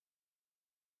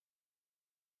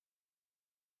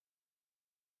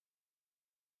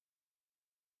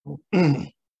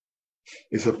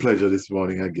It's a pleasure this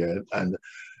morning again.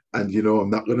 And you know, I'm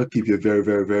not gonna keep you very,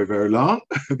 very, very, very long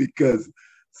because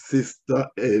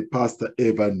Pastor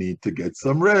Eva need to get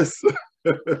some rest.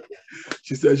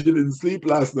 She said she didn't sleep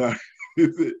last night.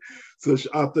 So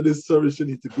after this service, she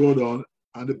need to go down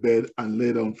on the bed and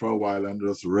lay down for a while and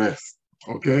just rest.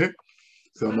 Okay?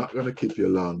 So I'm not gonna keep you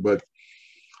long, but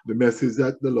the message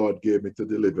that the Lord gave me to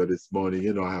deliver this morning,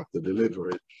 you know, I have to deliver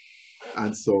it.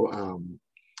 And so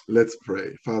let's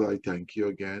pray. Father, I thank you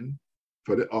again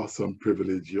for the awesome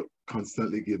privilege you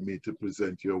constantly give me to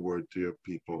present your word to your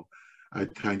people. I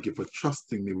thank you for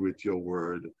trusting me with your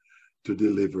word to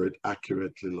deliver it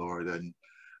accurately, Lord. And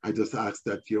I just ask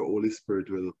that your Holy Spirit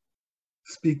will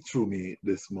speak through me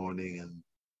this morning. And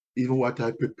even what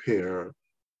I prepare,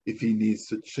 if he needs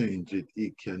to change it,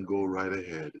 he can go right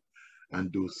ahead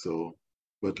and do so.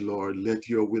 But Lord, let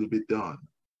your will be done.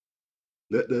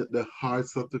 Let the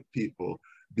hearts of the people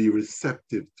be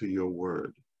receptive to your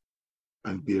word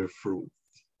and bear fruit.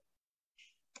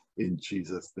 In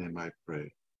Jesus' name I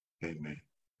pray. Amen.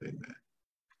 Amen.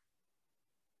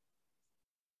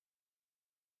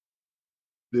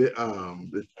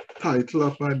 The title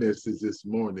of my message this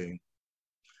morning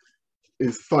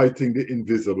is Fighting the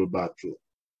Invisible Battle.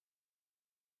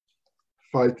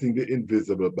 Fighting the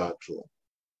Invisible Battle.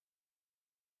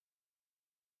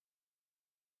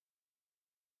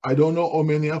 I don't know how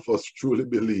many of us truly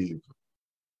believe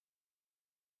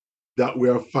that we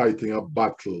are fighting a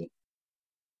battle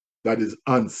that is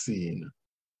unseen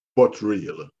but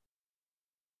real.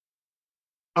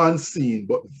 Unseen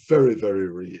but very, very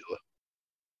real.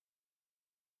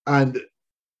 And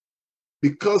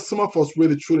because some of us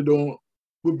really truly don't,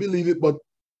 we believe it, but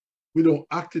we don't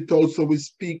act it out, so we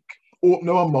speak, open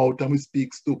our mouth and we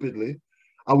speak stupidly,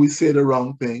 and we say the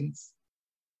wrong things.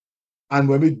 And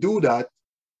when we do that,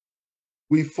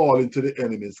 we fall into the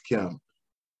enemy's camp.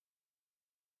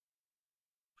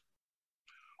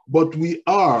 But we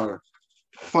are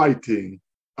fighting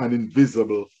an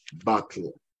invisible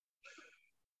battle.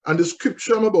 And the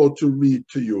scripture I'm about to read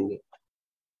to you,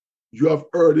 you have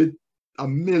heard it a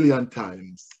million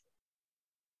times,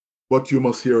 but you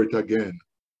must hear it again.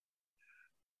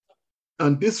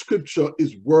 And this scripture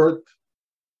is worth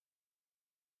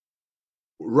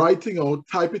writing out,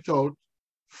 type it out,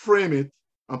 frame it,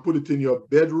 and put it in your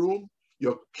bedroom,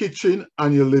 your kitchen,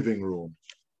 and your living room.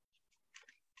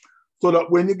 So that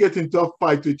when you get into a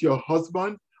fight with your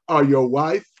husband or your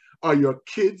wife or your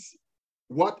kids,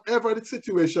 whatever the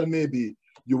situation may be,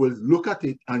 you will look at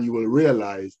it and you will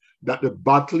realize that the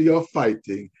battle you're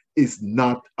fighting is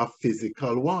not a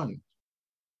physical one.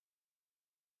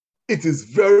 It is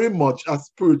very much a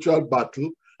spiritual battle,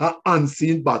 an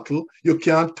unseen battle. You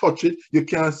can't touch it, you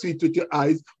can't see it with your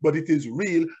eyes, but it is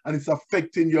real and it's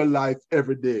affecting your life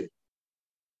every day.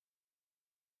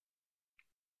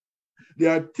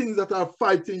 There are things that are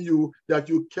fighting you that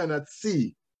you cannot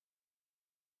see,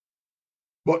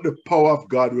 but the power of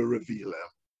God will reveal them.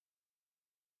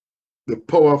 The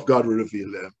power of God will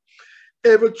reveal them.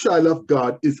 Every child of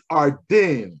God is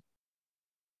ordained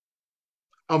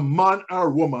a man or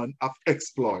woman of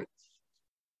exploit.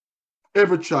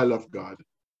 Every child of God.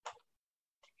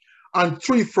 On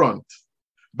three fronts.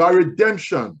 By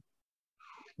redemption,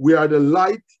 we are the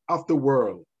light of the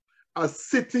world. A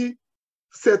city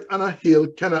set on a hill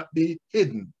cannot be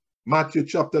hidden. Matthew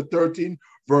chapter 13,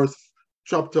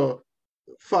 chapter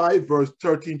 5, verse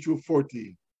 13 through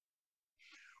 14.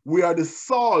 We are the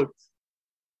salt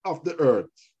of the earth.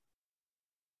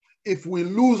 If we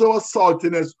lose our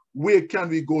saltiness, where can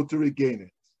we go to regain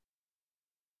it?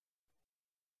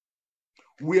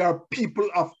 We are people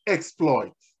of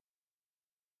exploit.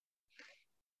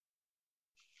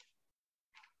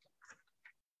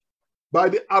 By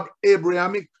the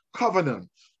Abrahamic covenant,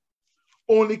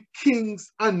 only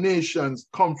kings and nations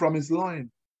come from his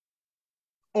line.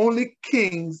 Only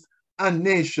kings and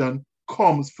nation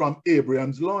comes from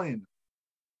Abraham's line.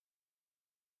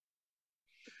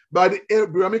 By the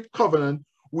Abrahamic covenant,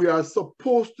 we are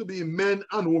supposed to be men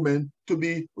and women to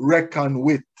be reckoned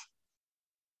with.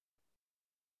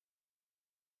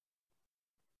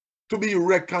 To be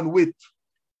reckoned with.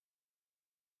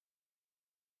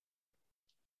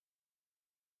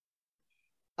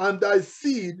 And thy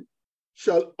seed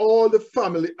shall all the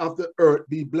family of the earth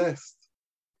be blessed.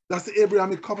 That's the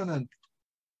Abrahamic covenant.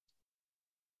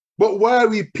 But why are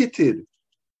we pitied?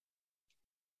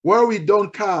 Why are we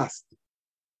downcast?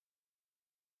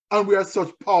 And we are such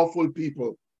powerful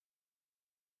people.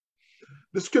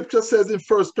 The scripture says in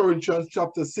 1 Corinthians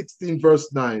chapter 16,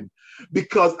 verse 9,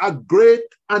 because a great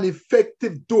and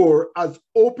effective door has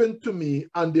opened to me,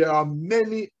 and there are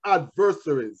many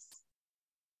adversaries.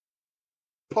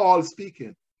 Paul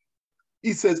speaking.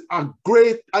 He says, a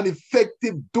great and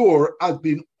effective door has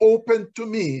been opened to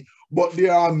me, but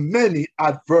there are many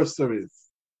adversaries.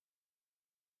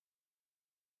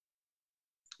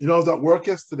 You know, I was at work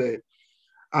yesterday,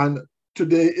 and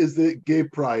today is the Gay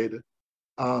Pride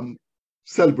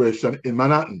celebration in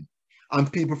Manhattan.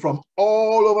 And people from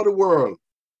all over the world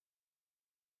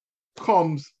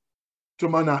comes to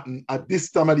Manhattan at this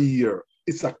time of the year.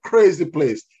 It's a crazy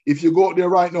place. If you go out there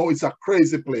right now, it's a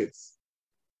crazy place.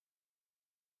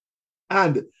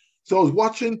 And so I was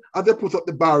watching as they put up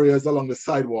the barriers along the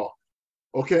sidewalk,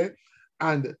 okay?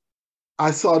 And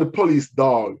I saw the police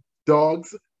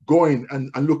dogs going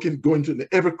and looking, going to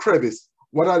every crevice.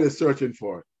 What are they searching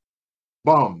for?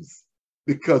 Bombs.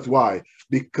 Because why?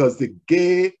 Because the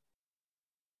gay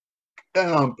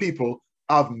people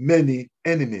have many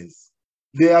enemies.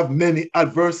 They have many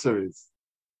adversaries.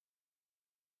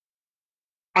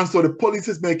 And so the police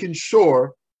is making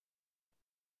sure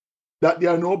that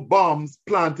there are no bombs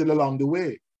planted along the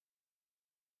way.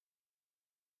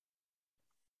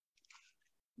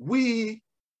 We,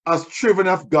 as children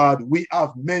of God, we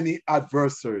have many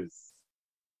adversaries.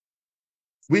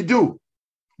 We do.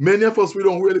 Many of us, we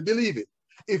don't really believe it.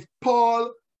 If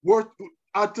Paul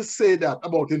had to say that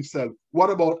about himself, what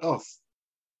about us?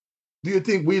 Do you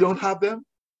think we don't have them?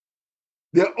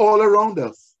 They're all around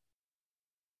us.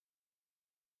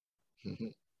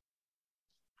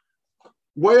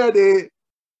 Why are they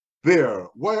there?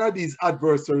 Why are these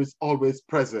adversaries always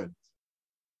present?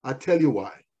 I tell you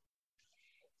why.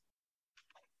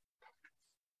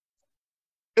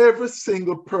 Every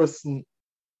single person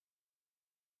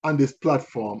on this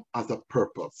platform has a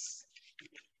purpose.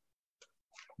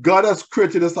 God has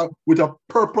created us with a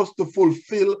purpose to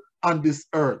fulfill on this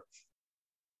earth.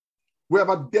 We have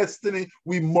a destiny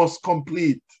we must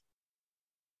complete.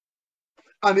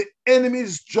 And the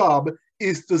enemy's job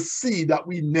is to see that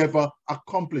we never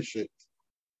accomplish it.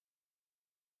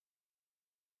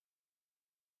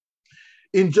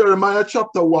 In Jeremiah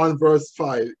chapter 1, verse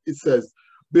 5, it says,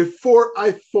 before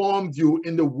I formed you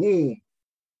in the womb,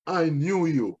 I knew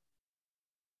you.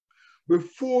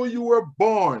 Before you were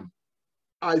born,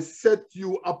 I set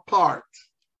you apart.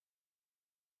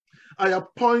 I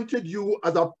appointed you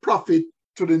as a prophet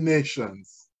to the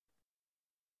nations.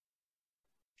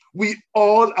 We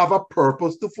all have a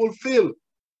purpose to fulfill.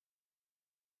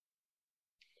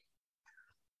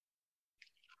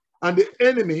 And the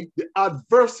enemy, the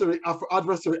adversary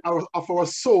of our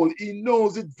soul, he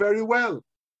knows it very well.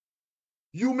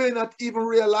 You may not even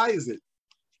realize it,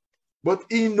 but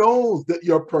he knows that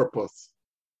your purpose,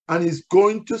 and he's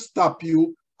going to stop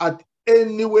you at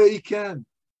any way he can.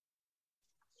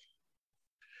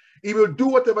 He will do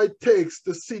whatever it takes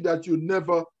to see that you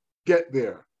never get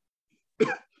there.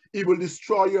 He will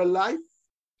destroy your life,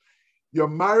 your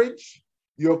marriage,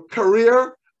 your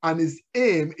career, and his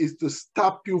aim is to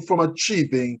stop you from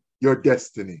achieving your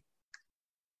destiny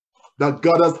that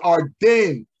God has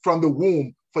ordained from the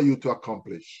womb for you to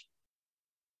accomplish.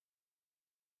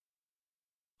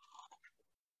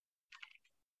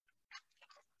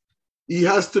 He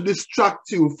has to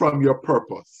distract you from your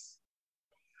purpose.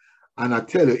 And I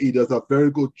tell you, he does a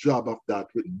very good job of that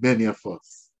with many of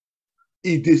us.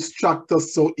 He distracts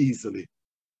us so easily.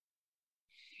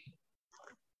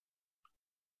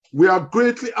 We are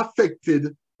greatly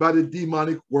affected by the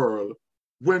demonic world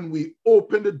when we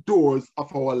open the doors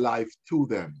of our life to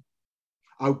them.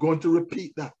 I'm going to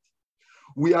repeat that.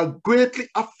 We are greatly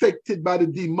affected by the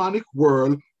demonic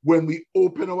world when we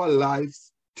open our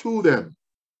lives to them.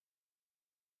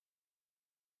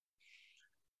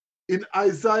 In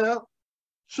Isaiah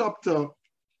chapter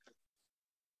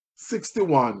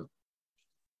 61,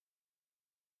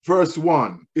 verse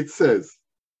 1, it says,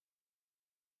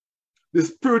 the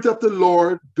Spirit of the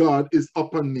Lord God is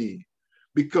upon me,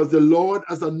 because the Lord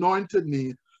has anointed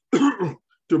me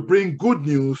to bring good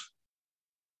news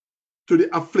to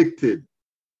the afflicted.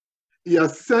 He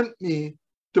has sent me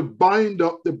to bind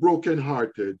up the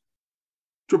brokenhearted,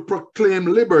 to proclaim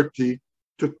liberty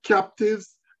to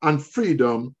captives and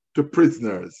freedom to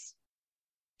prisoners.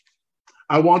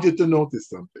 I want you to notice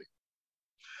something.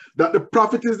 That the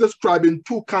prophet is describing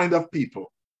two kinds of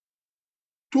people.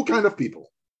 Two kinds of people.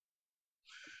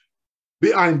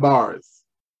 Behind bars.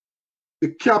 The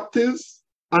captives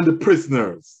and the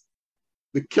prisoners.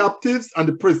 The captives and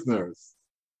the prisoners.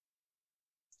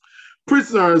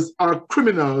 Prisoners are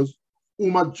criminals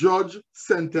whom a judge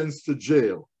sentenced to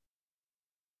jail.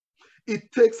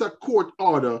 It takes a court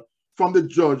order from the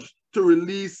judge to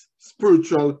release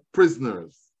spiritual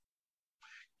prisoners.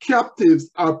 Captives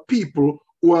are people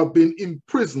who have been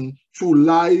imprisoned through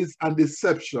lies and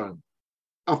deception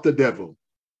of the devil.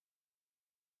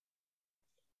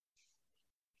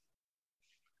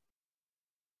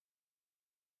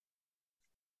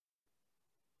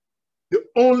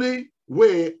 only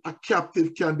way a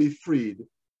captive can be freed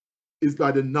is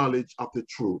by the knowledge of the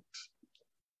truth.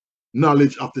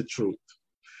 Knowledge of the truth.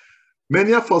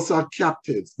 Many of us are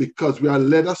captives because we are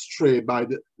led astray by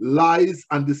the lies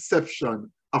and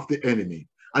deception of the enemy,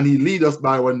 and he leads us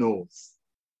by our nose.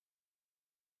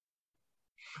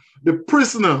 The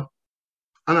prisoner,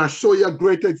 and I'll show you a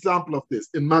great example of this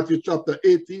in Matthew chapter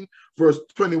 18, verse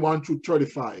 21 through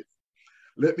 35.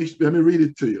 Let me read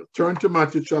it to you. Turn to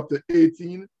Matthew chapter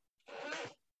 18.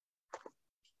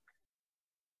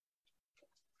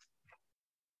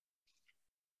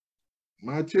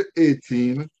 Matthew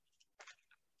 18.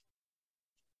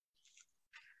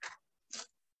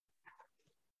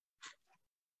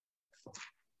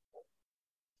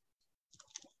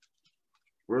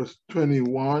 Verse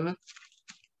 21.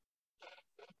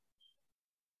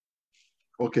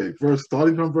 Okay,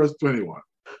 starting from verse 21.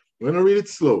 I'm going to read it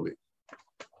slowly.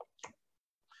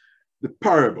 The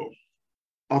parable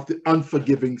of the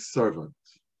unforgiving servant.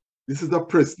 This is a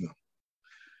prisoner.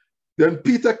 Then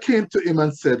Peter came to him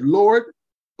and said, Lord,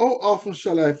 how often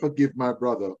shall I forgive my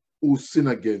brother who sinned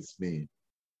against me?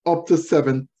 Up to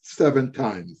seven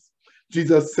times.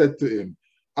 Jesus said to him,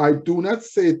 I do not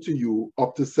say to you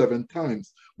up to 7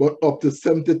 times, but up to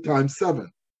 70 times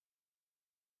 7.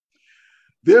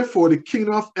 Therefore, the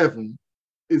kingdom of heaven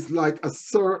is like a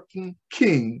certain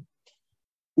king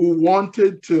who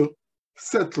wanted to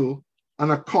settle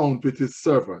an account with his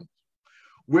servant.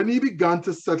 When he began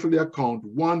to settle the account,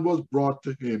 one was brought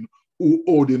to him who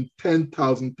owed him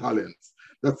 10,000 talents.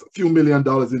 That's a few $1 million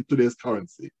in today's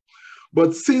currency.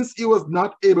 But since he was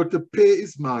not able to pay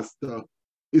his master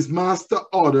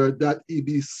ordered that he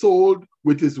be sold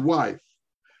with his wife,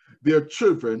 their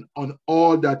children, on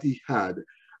all that he had,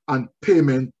 and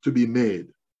payment to be made.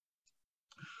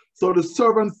 So the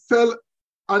servant fell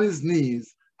on his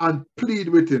knees and pleaded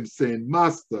with him, saying,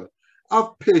 Master,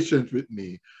 have patience with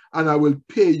me, and I will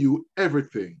pay you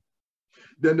everything.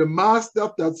 Then the master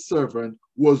of that servant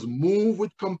was moved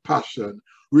with compassion,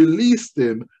 released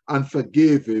him, and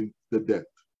forgave him the debt.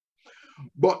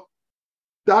 But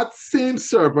that same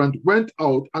servant went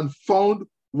out and found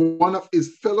one of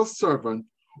his fellow servants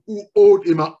who owed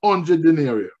him 100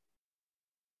 denarii.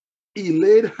 He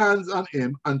laid hands on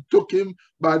him and took him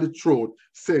by the throat,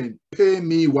 saying, Pay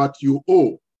me what you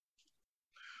owe.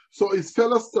 So his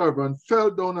fellow servant fell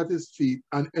down at his feet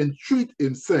and entreated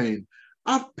him, saying,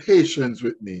 Have patience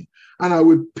with me, and I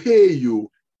will pay you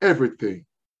everything.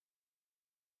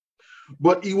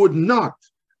 But he would not,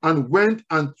 and went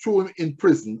and threw him in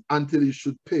prison until he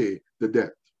should pay the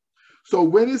debt. So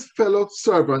when his fellow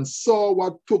servants saw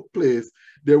what took place,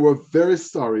 they were very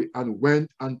sorry and went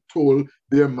and told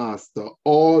their master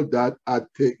all that had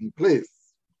taken place.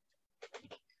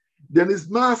 Then his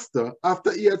master,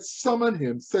 after he had summoned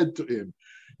him, said to him,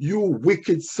 You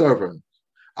wicked servant,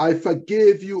 I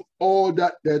forgave you all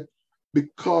that debt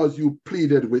because you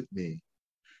pleaded with me.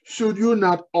 Should you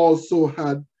not also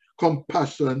have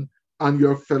compassion on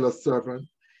your fellow servant,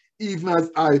 even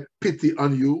as I pity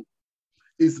on you?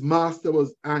 His master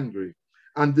was angry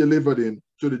and delivered him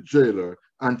to the jailer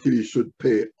until he should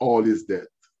pay all his debt.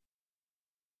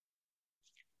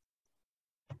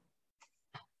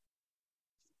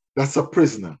 That's a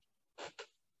prisoner.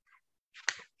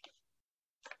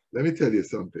 Let me tell you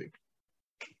something.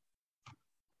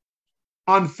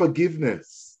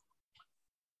 Unforgiveness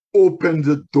opens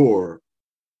the door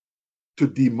to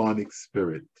demonic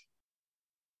spirit.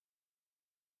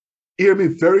 Hear me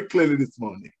very clearly this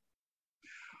morning.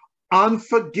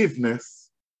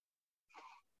 Unforgiveness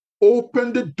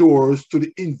opens the doors to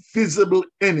the invisible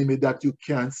enemy that you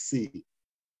can't see.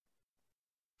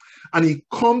 And he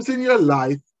comes in your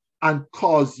life and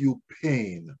cause you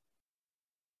pain.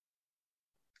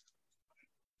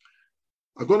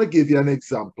 I'm going to give you an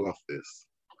example of this.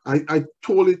 I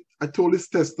told this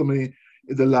testimony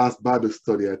in the last Bible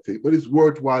study, I think, but it's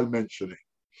worthwhile mentioning.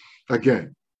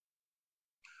 Again,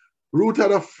 Ruth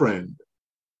had a friend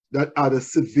that had a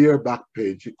severe back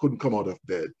pain. She couldn't come out of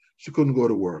bed. She couldn't go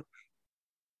to work.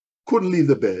 Couldn't leave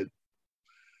the bed.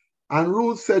 And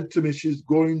Ruth said to me she's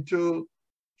going to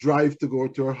drive to go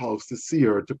to her house to see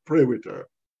her, to pray with her.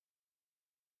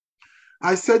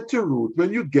 I said to Ruth,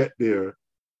 when you get there,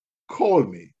 call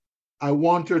me. I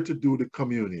want her to do the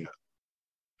communion.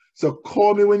 So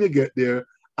call me when you get there,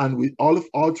 and all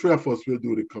 3 of us will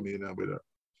do the communion with her.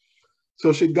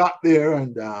 So she got there,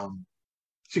 and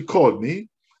she called me,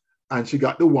 and she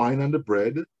got the wine and the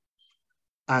bread.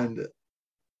 And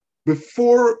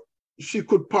before she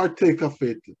could partake of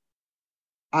it,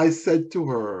 I said to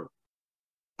her,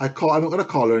 I'm not going to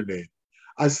call her name.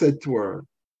 I said to her,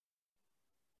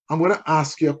 I'm going to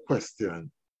ask you a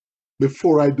question.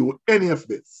 before I do any of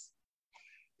this.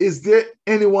 Is there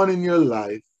anyone in your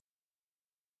life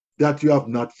that you have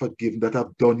not forgiven, that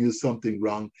have done you something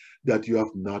wrong that you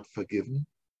have not forgiven?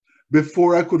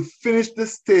 Before I could finish the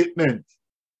statement,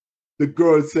 the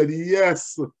girl said,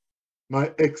 yes,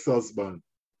 my ex-husband.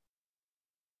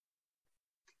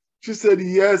 She said,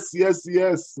 yes, yes,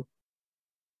 yes.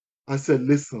 I said,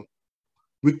 listen,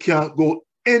 we can't go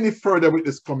any further with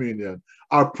this communion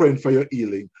or praying for your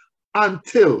healing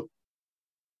until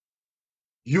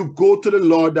you go to the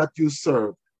Lord that you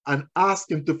serve and ask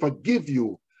him to forgive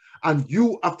you. And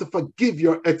you have to forgive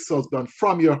your ex-husband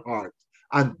from your heart.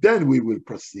 And then we will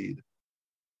proceed.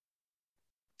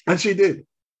 And she did.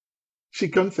 She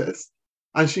confessed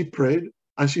and she prayed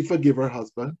and she forgave her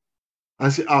husband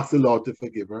and she asked the Lord to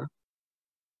forgive her.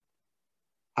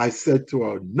 I said to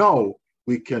her, now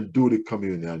we can do the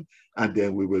communion and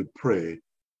then we will pray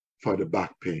for the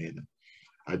back pain.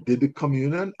 I did the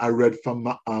communion. I read from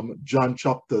John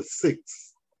chapter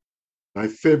 6, my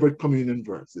favorite communion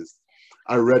verses.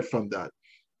 I read from that.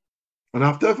 And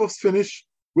after I was finished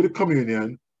with the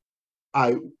communion,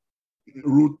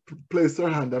 Ruth placed her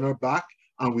hand on her back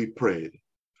and we prayed.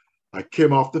 I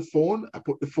came off the phone. I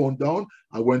put the phone down.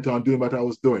 I went on doing what I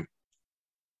was doing.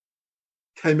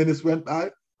 10 minutes went by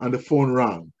and the phone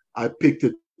rang. I picked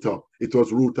it up. It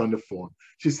was Ruth on the phone.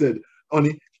 She said,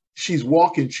 honey, she's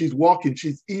walking, she's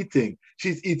eating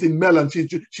melon,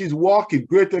 she's walking,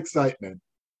 great excitement.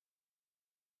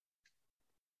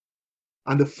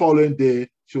 And the following day,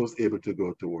 she was able to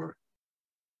go to work.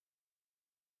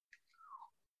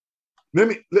 Let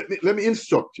me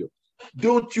instruct you.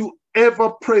 Don't you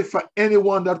ever pray for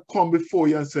anyone that come before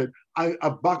you and said, I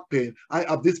have back pain, I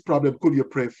have this problem, could you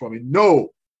pray for me? No.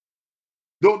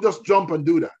 Don't just jump and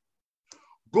do that.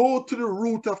 Go to the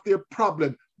root of their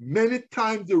problem. Many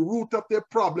times the root of their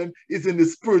problem is in the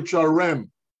spiritual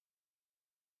realm.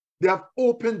 They have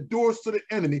opened doors to the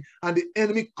enemy and the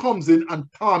enemy comes in and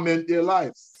torments their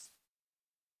lives.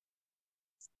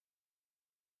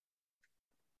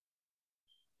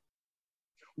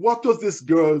 What was this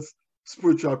girl's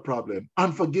spiritual problem?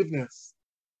 Unforgiveness.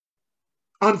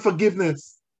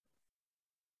 Unforgiveness.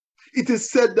 It is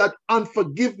said that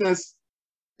unforgiveness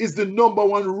is the number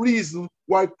one reason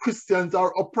why Christians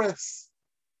are oppressed.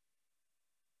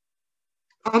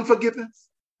 Unforgiveness.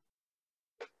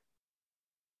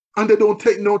 And they don't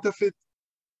take note of it.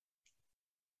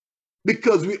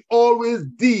 Because we always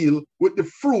deal with the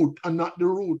fruit and not the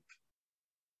root.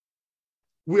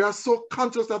 We are so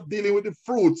conscious of dealing with the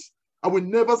fruits and we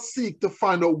never seek to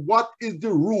find out what is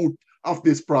the root of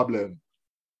this problem.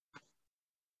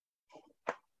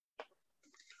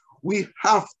 We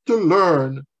have to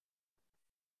learn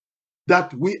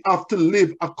that we have to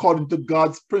live according to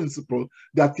God's principle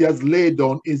that he has laid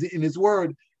down in his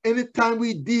word. Anytime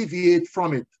we deviate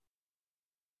from it,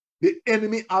 the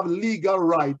enemy have legal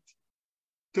right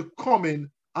to come in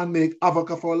and make havoc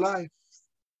of our lives.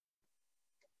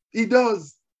 He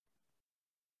does.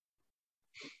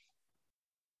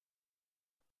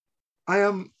 I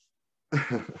am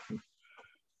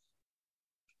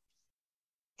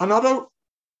another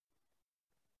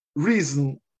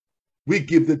reason we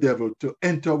give the devil to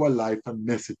enter our life and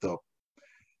mess it up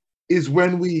is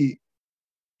when we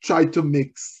try to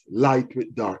mix light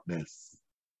with darkness.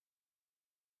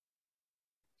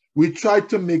 We try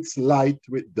to mix light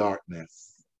with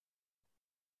darkness.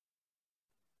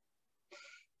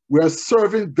 We are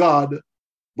serving God,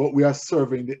 but we are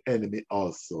serving the enemy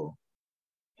also.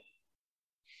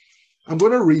 I'm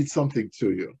going to read something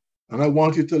to you, and I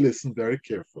want you to listen very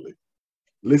carefully.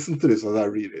 Listen to this as I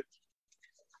read it.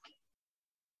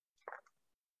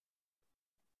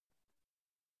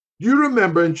 You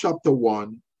remember in chapter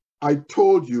 1, I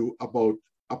told you about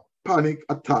a panic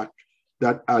attack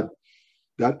that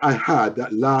I had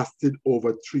that lasted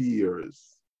over 3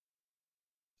 years.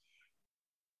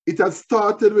 It had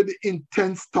started with the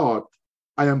intense thought,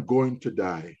 I am going to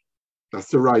die. That's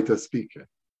the writer speaking.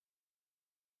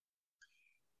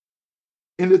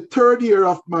 In the 3rd year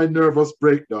of my nervous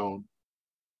breakdown,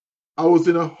 I was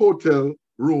in a hotel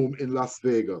room in Las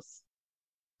Vegas.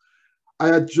 I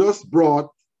had just bought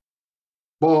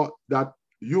that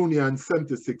Union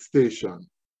 76 station,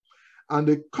 and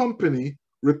the company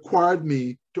required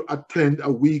me to attend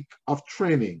a week of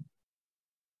training.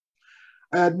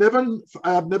 I had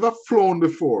never flown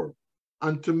before,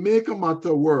 and to make a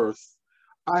matter worse,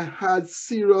 I had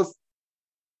serious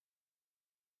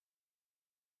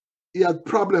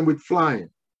problem with flying.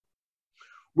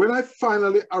 When I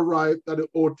finally arrived at the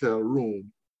hotel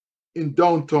room in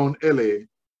downtown LA,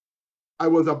 I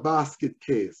was a basket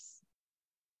case.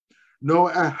 Now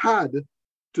I had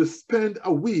to spend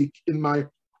a week in my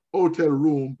hotel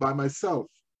room by myself.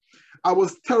 I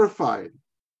was terrified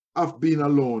of being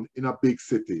alone in a big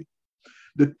city.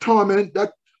 The torment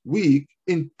that week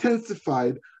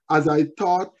intensified as I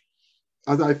fought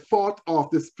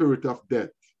off the spirit of death.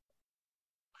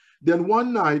 Then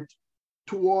one night,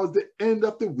 towards the end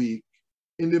of the week,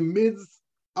 in the midst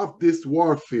of this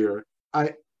warfare,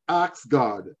 I asked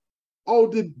God, how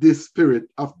did this spirit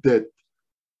of death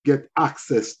get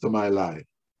access to my life?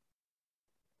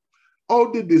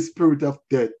 How did the spirit of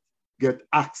death get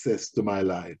access to my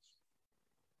life?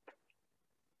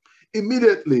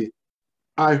 Immediately,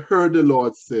 I heard the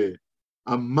Lord say,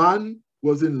 a man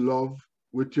was in love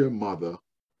with your mother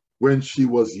when she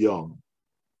was young.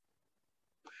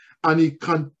 And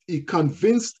he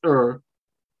convinced her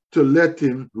to let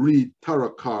him read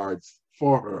tarot cards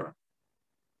for her.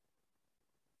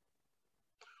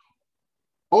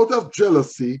 Out of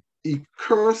jealousy, he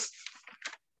cursed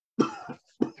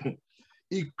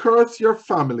your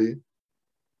family,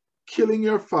 killing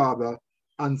your father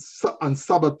and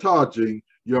sabotaging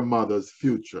your mother's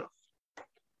future.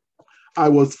 I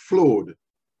was floored.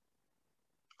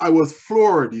 I was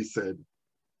floored, he said.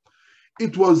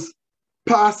 It was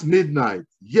past midnight,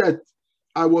 yet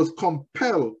I was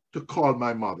compelled to call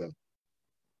my mother.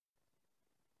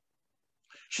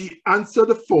 She answered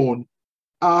the phone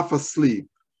half asleep,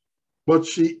 but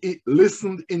she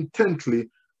listened intently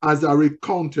as I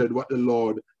recounted what the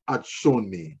Lord had shown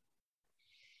me.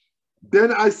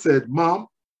 Then I said, Mom,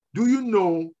 do you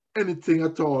know anything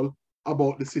at all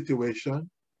about the situation?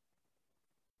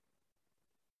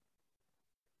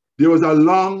 There was a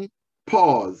long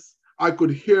pause. I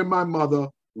could hear my mother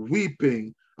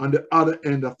weeping on the other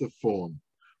end of the phone.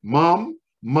 Mom,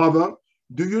 Mother,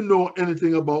 do you know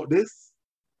anything about this?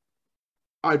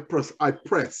 I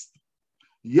pressed.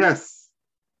 Yes,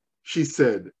 she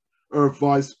said, her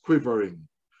voice quivering.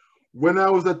 When I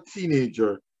was a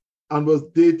teenager and was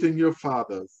dating your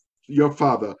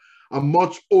father, a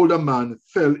much older man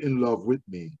fell in love with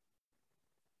me.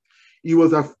 He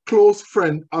was a close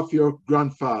friend of your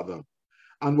grandfather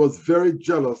and was very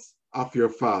jealous of your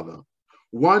father.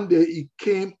 One day he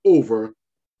came over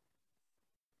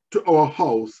to our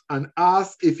house and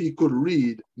asked if he could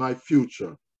read my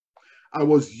future. I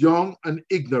was young and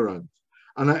ignorant,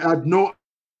 and I had no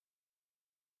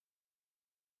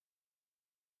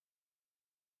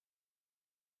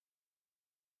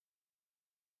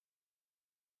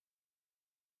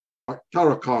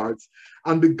tarot cards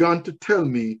and began to tell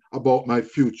me about my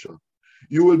future.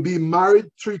 You will be married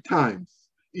 3 times,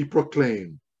 he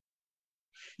proclaimed.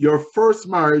 Your first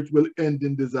marriage will end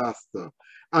in disaster,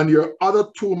 and your other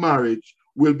 2 marriages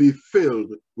will be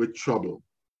filled with trouble.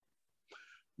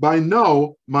 By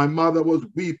now, my mother was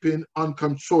weeping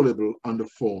uncontrollable on the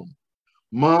phone.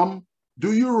 Mom,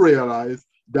 do you realize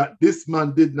that this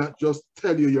man did not just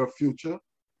tell you your future?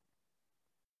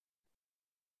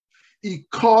 He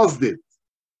caused it.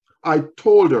 I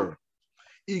told her.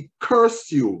 He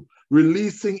cursed you,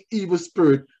 releasing evil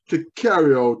spirit to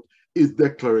carry out his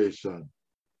declaration.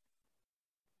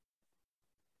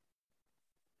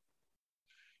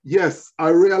 Yes, I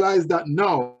realize that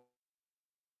now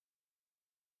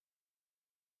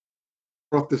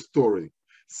of the story.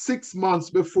 6 months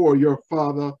before your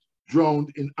father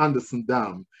drowned in Anderson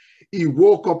Dam, he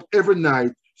woke up every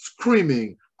night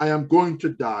screaming, I am going to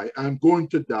die, I am going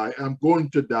to die, I am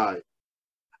going to die.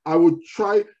 I would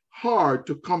try hard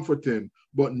to comfort him,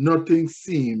 but nothing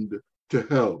seemed to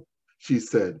help, she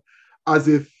said, as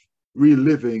if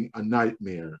reliving a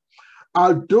nightmare.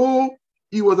 Although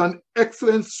he was an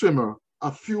excellent swimmer,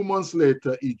 a few months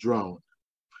later he drowned.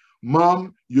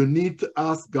 Mom, you need to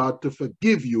ask God to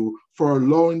forgive you for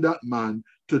allowing that man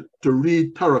to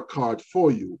read tarot cards for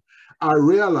you. I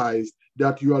realized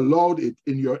that you allowed it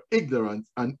in your ignorance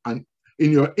and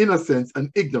in your innocence and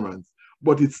ignorance,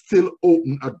 but it still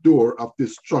opened a door of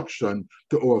destruction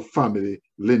to our family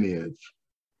lineage.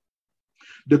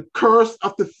 The curse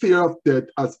of the fear of death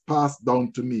has passed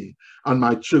down to me and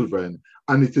my children,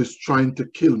 and it is trying to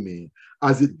kill me,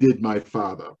 as it did my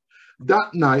father.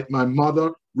 That night, my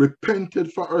mother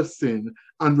repented for her sin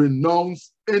and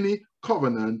renounced any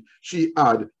covenant she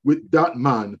had with that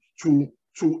man through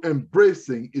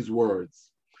embracing his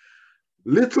words.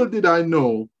 Little did I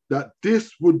know that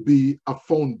this would be a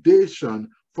foundation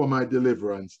for my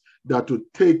deliverance that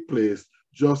would take place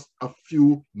just a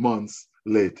few months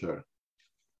later.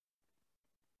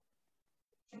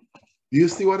 Do you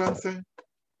see what I'm saying?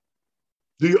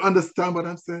 Do you understand what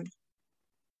I'm saying?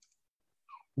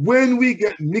 When we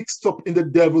get mixed up in the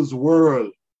devil's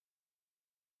world,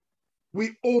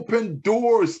 we open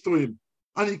doors to him.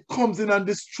 and he comes in and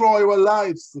destroys our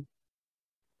lives.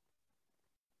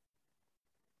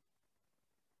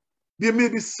 There may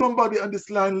be somebody on this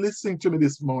line listening to me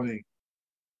this morning,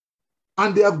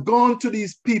 and they have gone to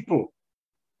these people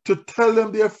to tell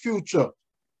them their future,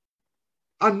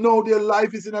 and now their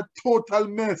life is in a total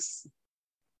mess,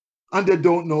 and they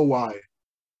don't know why.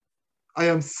 I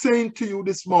am saying to you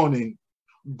this morning,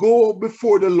 go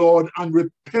before the Lord and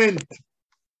repent,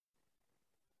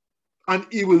 and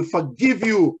he will forgive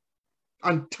you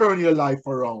and turn your life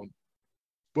around.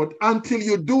 But until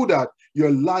you do that, your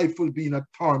life will be in a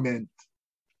torment.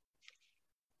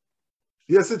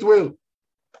 Yes, it will.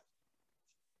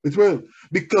 It will.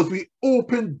 Because we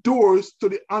open doors to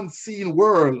the unseen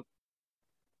world.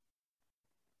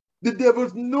 The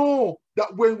devils know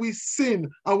that when we sin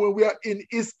and when we are in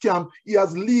his camp, he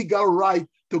has legal right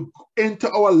to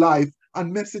enter our life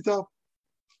and mess it up.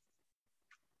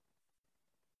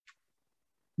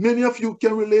 Many of you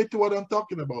can relate to what I'm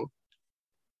talking about.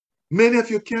 Many of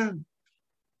you can.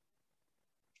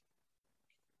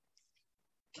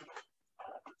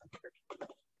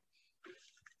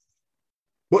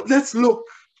 But let's look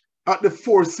at the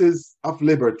forces of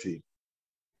liberty.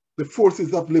 The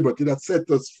forces of liberty that set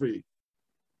us free.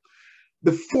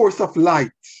 The force of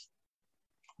light.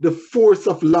 The force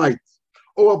of light.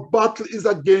 Our battle is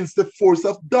against the force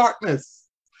of darkness.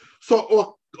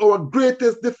 So our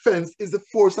greatest defense is the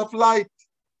force of light.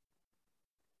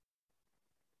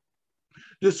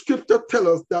 The scripture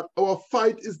tells us that our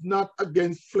fight is not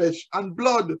against flesh and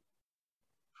blood,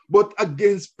 but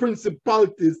against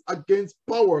principalities, against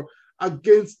power,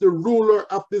 against the ruler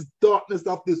of this darkness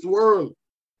of this world,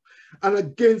 and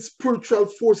against spiritual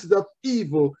forces of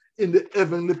evil in the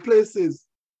heavenly places.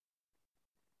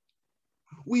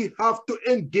 We have to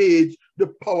engage the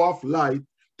power of light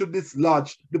to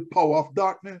dislodge the power of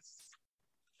darkness.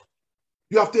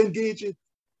 You have to engage it.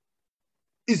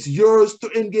 It's yours to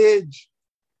engage.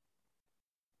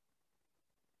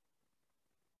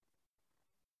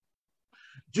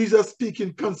 Jesus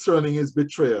speaking concerning his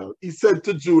betrayal, he said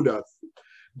to Judas,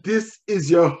 this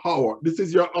is your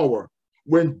hour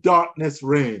when darkness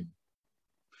reigns.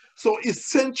 So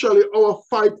essentially our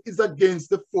fight is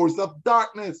against the force of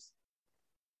darkness.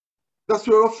 That's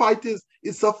where our fight is.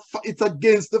 It's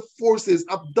against the forces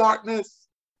of darkness.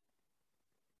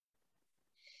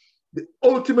 The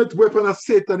ultimate weapon of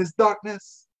Satan is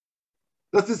darkness.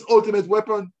 That's his ultimate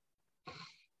weapon.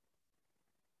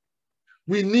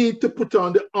 We need to put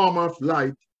on the armor of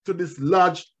light to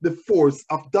dislodge the force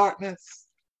of darkness.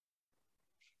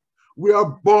 We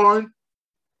are born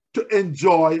to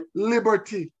enjoy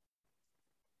liberty.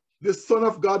 The Son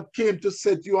of God came to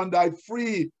set you and I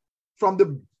free from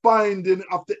the binding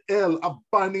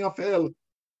of hell.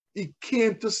 He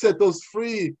came to set us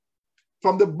free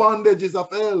from the bondages of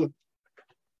hell.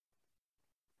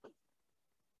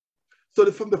 So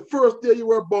that from the first day you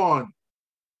were born,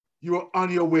 you are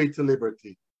on your way to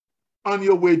liberty, on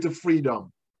your way to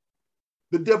freedom.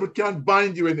 The devil can't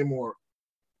bind you anymore,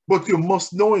 but you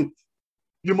must know it.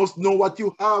 You must know what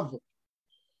you have.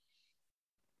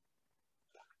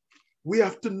 We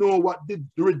have to know what the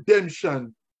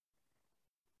redemption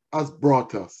has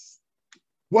brought us.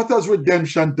 What has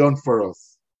redemption done for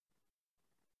us?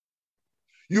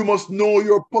 You must know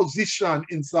your position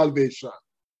in salvation.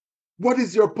 What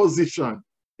is your position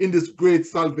in this great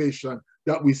salvation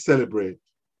that we celebrate?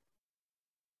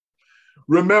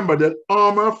 Remember that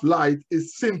armor of light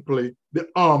is simply the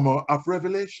armor of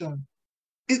revelation.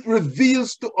 It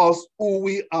reveals to us who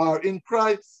we are in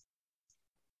Christ.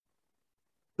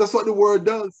 That's what the word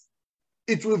does.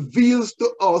 It reveals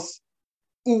to us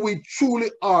who we truly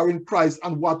are in Christ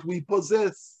and what we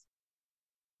possess.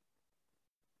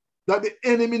 That the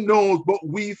enemy knows, but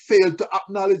we fail to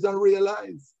acknowledge and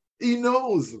realize. He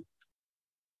knows.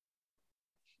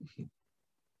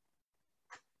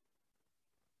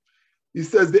 He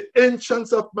says, the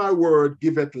entrance of my word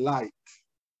giveth light.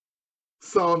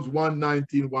 Psalms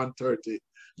 119, 130.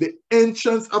 The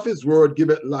entrance of his word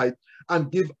giveth light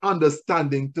and give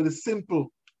understanding to the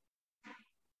simple.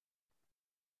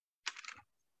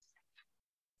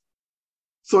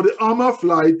 So the armor of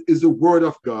light is the word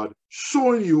of God,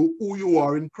 showing you who you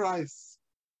are in Christ.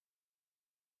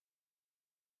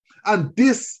 And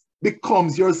this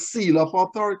becomes your seal of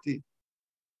authority.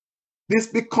 This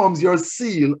becomes your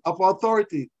seal of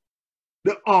authority,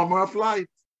 the armor of light.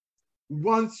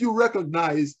 Once you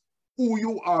recognize who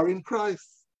you are in Christ.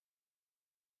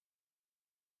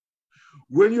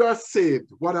 When you are saved,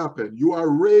 what happened? You are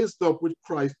raised up with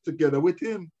Christ together with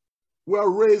him. We are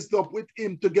raised up with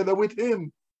him together with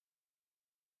him.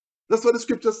 That's what the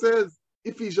scripture says.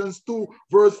 Ephesians 2,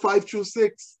 verse 5 through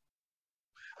 6.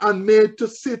 and made to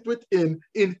sit with him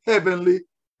in heavenly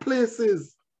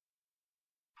places.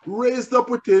 Raised up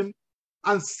with him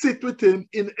and sit with him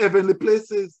in heavenly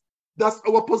places. That's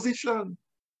our position.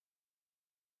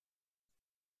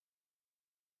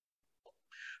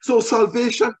 So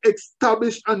salvation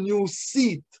established a new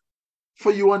seat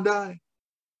for you and I.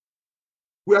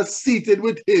 We are seated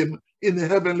with him in the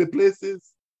heavenly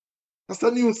places. That's a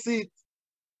new seat.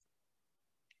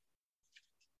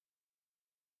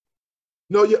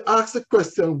 Now you ask the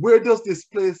question, where does this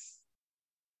place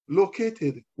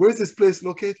located? Where is this place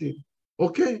located?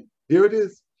 Okay, here it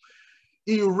is.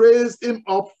 He raised him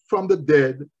up from the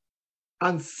dead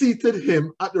and seated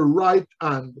him at the right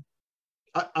hand,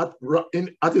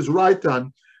 at his right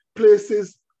hand,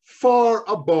 places far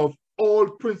above all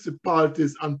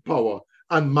principalities and power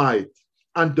and might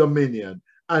and dominion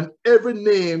and every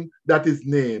name that is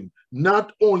named,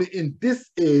 not only in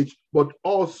this age, but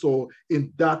also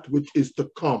in that which is to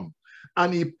come.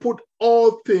 And he put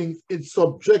all things in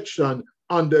subjection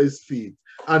under his feet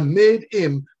and made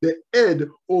him the head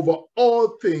over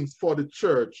all things for the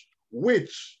church,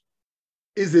 which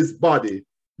is his body,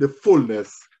 the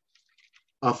fullness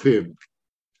of him.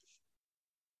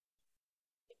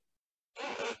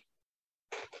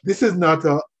 This is not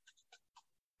a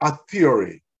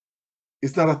theory.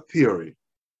 It's not a theory.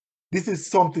 This is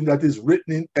something that is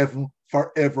written in heaven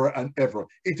forever and ever.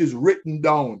 It is written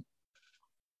down.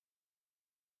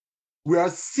 We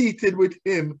are seated with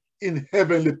him in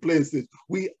heavenly places.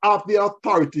 We have the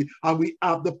authority and we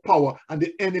have the power, and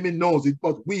the enemy knows it,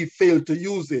 but we fail to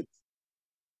use it.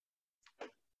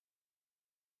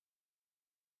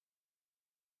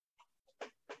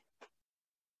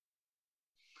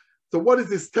 So what is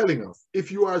this telling us?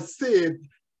 If you are saved,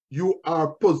 you are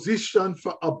positioned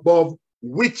for above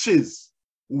witches,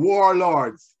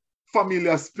 warlords,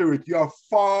 familiar spirit. You are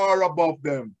far above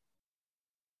them.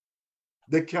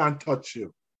 They can't touch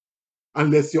you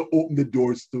unless you open the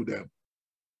doors to them.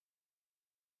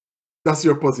 That's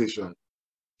your position.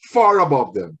 Far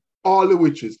above them. All the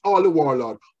witches, all the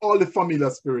warlords, all the familiar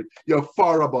spirit. You're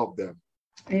far above them.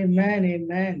 Amen,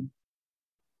 amen.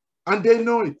 And they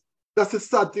know it. That's the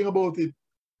sad thing about it.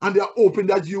 And they're hoping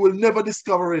that you will never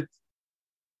discover it.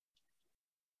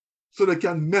 So they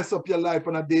can mess up your life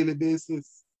on a daily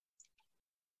basis.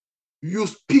 You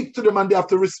speak to them and they have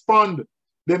to respond.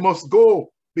 They must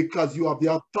go because you have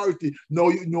the authority. Now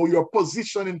you know your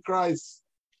position in Christ.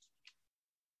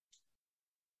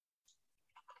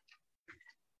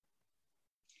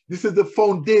 This is the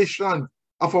foundation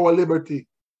of our liberty.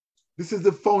 This is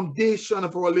the foundation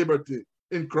of our liberty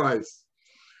in Christ.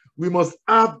 We must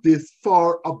have this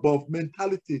far above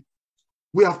mentality.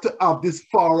 We have to have this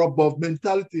far above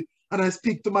mentality. And I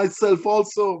speak to myself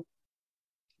also.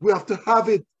 We have to have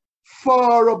it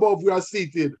far above. We are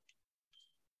seated.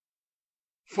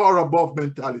 Far above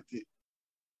mentality.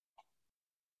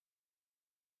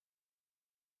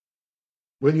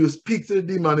 When you speak to the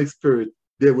demonic spirit,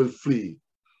 they will flee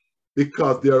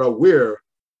because they are aware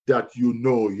that you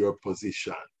know your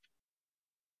position.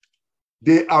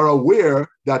 They are aware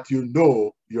that you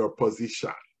know your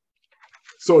position.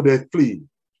 So they flee.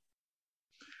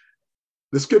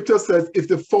 The scripture says, if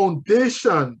the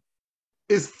foundation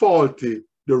is faulty,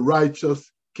 the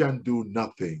righteous can do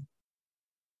nothing.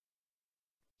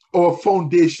 Our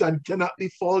foundation cannot be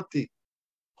faulty.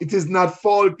 It is not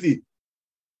faulty.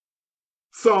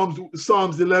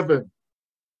 Psalms 11.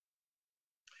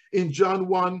 In John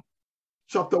 1,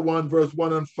 chapter 1, verse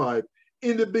 1 and 5.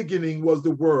 In the beginning was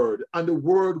the Word, and the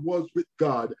Word was with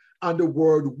God, and the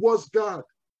Word was God.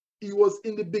 He was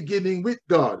in the beginning with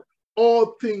God.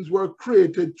 All things were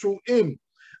created through him,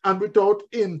 and without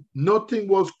him, nothing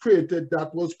was created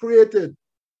that was created.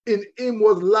 In him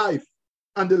was life,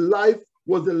 and the life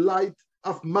was the light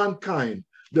of mankind.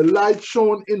 The light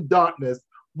shone in darkness,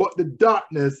 but the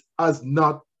darkness has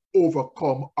not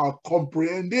overcome or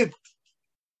comprehended.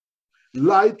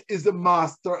 Light is the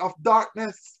master of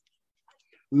darkness.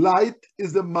 Light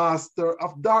is the master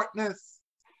of darkness.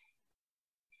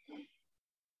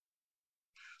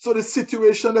 So the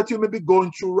situation that you may be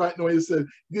going through right now, you said,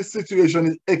 this situation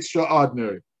is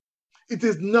extraordinary. It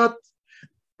is not,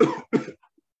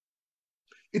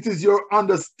 it is your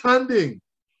understanding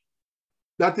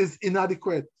that is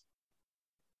inadequate.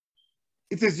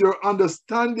 It is your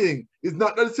understanding. It's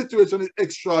not that the situation is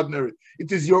extraordinary.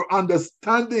 It is your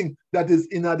understanding that is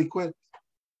inadequate.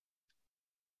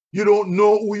 You don't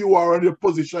know who you are and your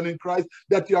position in Christ,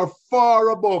 that you are far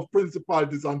above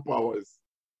principalities and powers.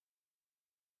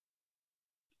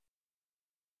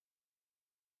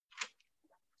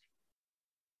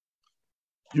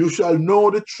 You shall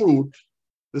know the truth,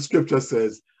 the scripture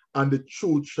says, and the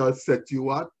truth shall set you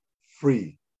what?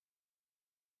 Free.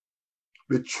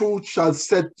 The truth shall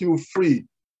set you free.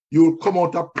 You will come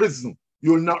out of prison.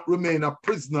 You will not remain a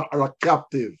prisoner or a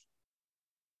captive.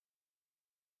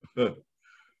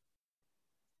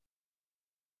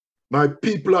 My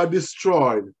people are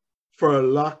destroyed for a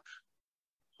lack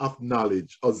of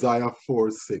knowledge. Isaiah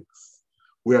 4:6.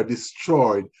 We are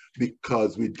destroyed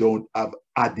because we don't have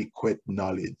adequate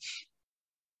knowledge.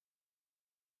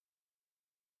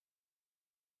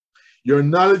 Your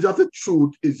knowledge of the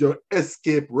truth is your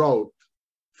escape route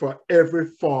for every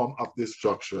form of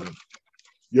destruction.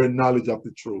 Your knowledge of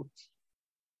the truth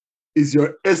is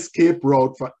your escape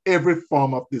route for every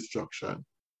form of destruction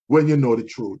when you know the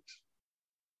truth.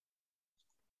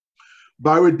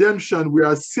 By redemption, we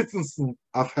are citizens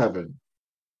of heaven.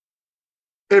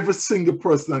 Every single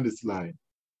person on this line,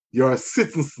 you're a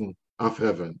citizen of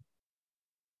heaven.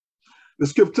 The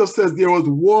scripture says there was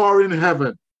war in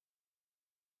heaven,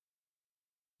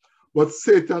 but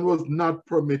Satan was not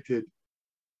permitted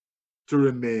to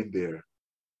remain there.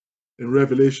 In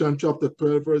Revelation chapter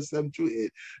 12, verse 7 to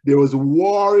 8, there was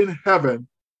war in heaven,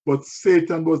 but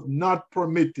Satan was not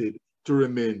permitted to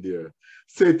remain there.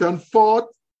 Satan fought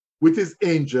with his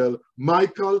angel.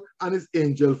 Michael and his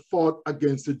angel fought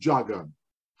against the dragon.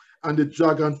 And the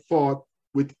dragon fought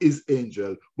with his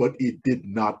angel, but he did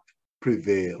not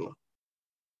prevail.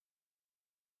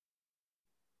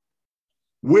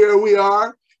 Where we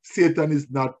are, Satan is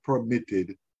not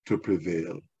permitted to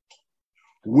prevail.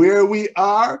 Where we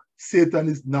are, Satan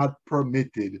is not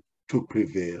permitted to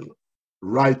prevail.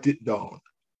 Write it down.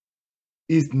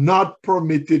 He's not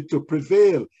permitted to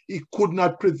prevail. He could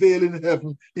not prevail in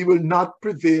heaven. He will not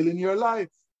prevail in your life.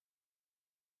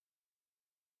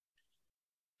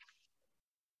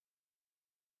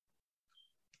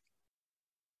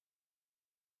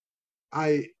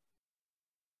 I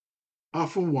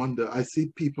often wonder, I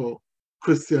see people,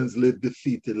 Christians, live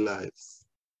defeated lives.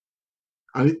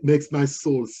 And it makes my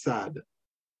soul sad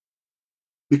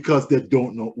because they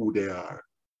don't know who they are.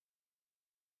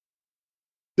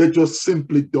 They just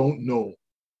simply don't know.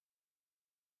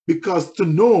 Because to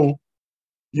know,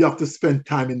 you have to spend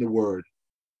time in the Word.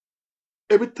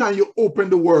 Every time you open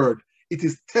the Word, it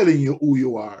is telling you who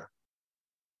you are.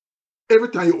 Every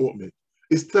time you open it,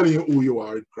 it's telling you who you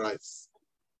are in Christ.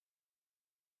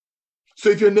 So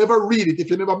if you never read it, if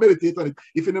you never meditate on it,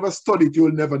 if you never study it, you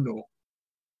will never know.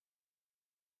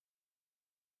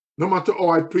 No matter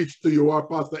how I preach to you, or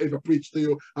pastor ever preach to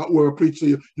you, or whoever preach to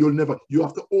you, you'll never. You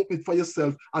have to open it for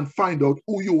yourself and find out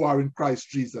who you are in Christ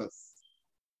Jesus.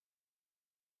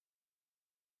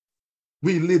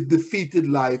 We live defeated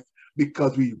life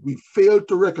because we fail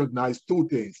to recognize two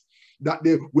things. That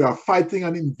we are fighting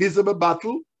an invisible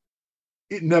battle.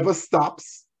 It never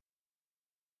stops.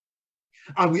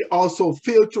 And we also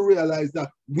fail to realize that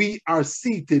we are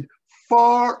seated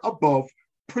far above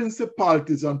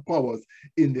principalities and powers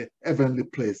in the heavenly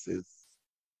places.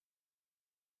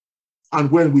 And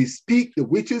when we speak, the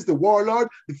witches, the warlord,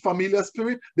 the familiar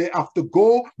spirit, they have to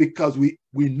go because we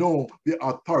know the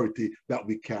authority that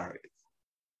we carry.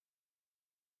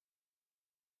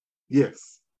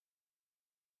 Yes.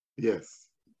 Yes.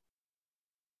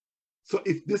 So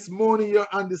if this morning you're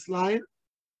on this line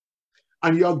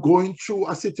and you're going through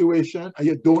a situation and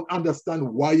you don't understand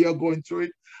why you're going through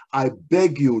it, I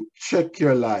beg you, check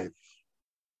your life.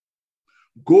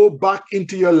 Go back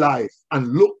into your life and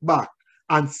look back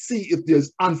and see if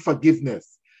there's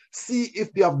unforgiveness. See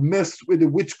if they have messed with the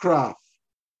witchcraft,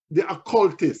 the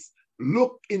occultists.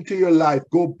 Look into your life,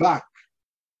 go back.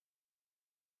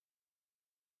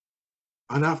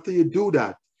 And after you do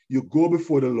that, you go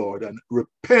before the Lord and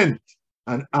repent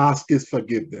and ask his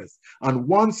forgiveness. And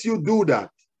once you do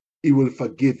that, he will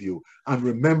forgive you. And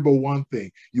remember one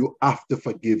thing, you have to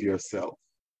forgive yourself.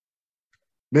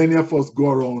 Many of us go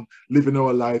around living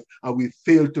our life and we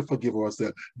fail to forgive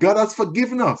ourselves. God has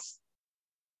forgiven us.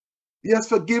 He has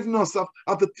forgiven us of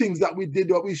the things that we did,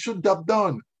 what we shouldn't have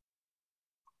done.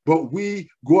 But we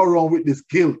go around with this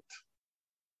guilt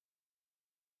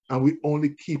and we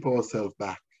only keep ourselves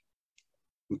back.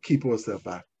 We keep ourselves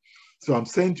back. So I'm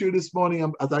saying to you this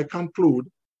morning, as I conclude,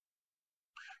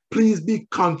 please be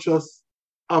conscious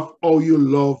of how you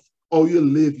love, how you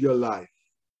live your life.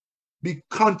 Be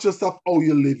conscious of how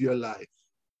you live your life.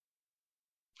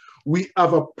 We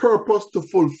have a purpose to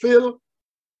fulfill.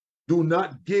 Do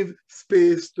not give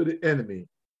space to the enemy,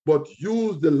 but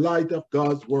use the light of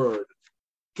God's word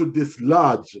to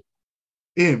dislodge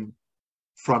him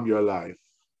from your life.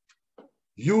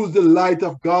 Use the light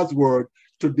of God's word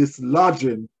to dislodge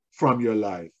him from your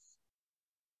life.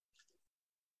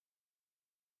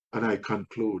 And I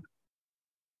conclude.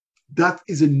 That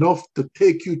is enough to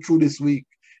take you through this week.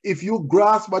 If you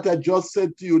grasp what I just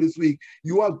said to you this week,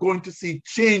 you are going to see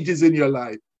changes in your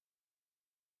life.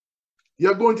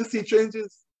 You're going to see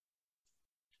changes.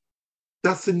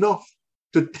 That's enough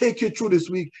to take you through this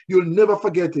week. You'll never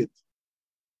forget it.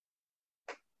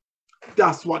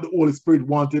 That's what the Holy Spirit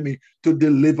wanted me to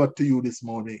deliver to you this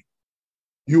morning.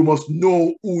 You must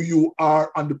know who you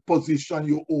are and the position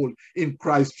you hold in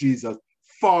Christ Jesus.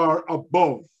 Far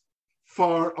above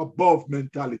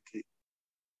mentality.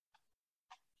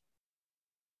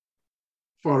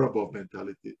 Far above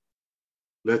mentality.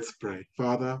 Let's pray.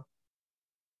 Father,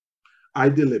 I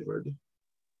delivered.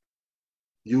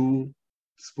 You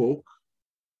spoke.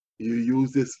 You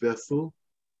used this vessel.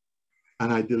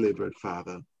 And I delivered,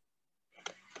 Father.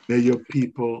 May your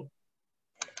people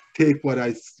take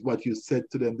what you said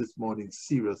to them this morning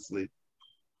seriously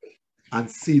and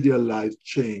see their lives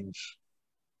change.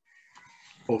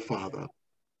 Oh, Father,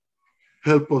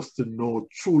 help us to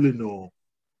truly know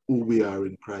who we are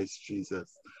in Christ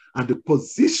Jesus and the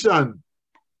position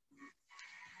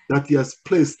that he has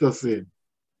placed us in,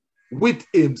 with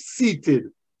him seated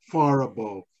far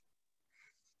above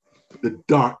the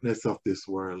darkness of this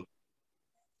world.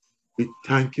 We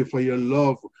thank you for your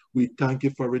love. We thank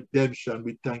you for redemption.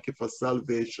 We thank you for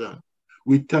salvation.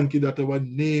 We thank you that our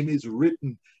name is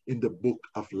written in the book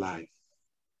of life.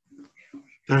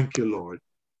 Thank you, Lord.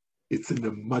 It's in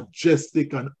the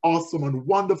majestic and awesome and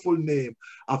wonderful name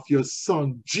of your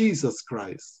Son, Jesus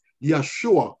Christ,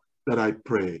 Yeshua, that I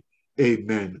pray.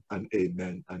 Amen and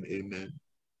amen and amen.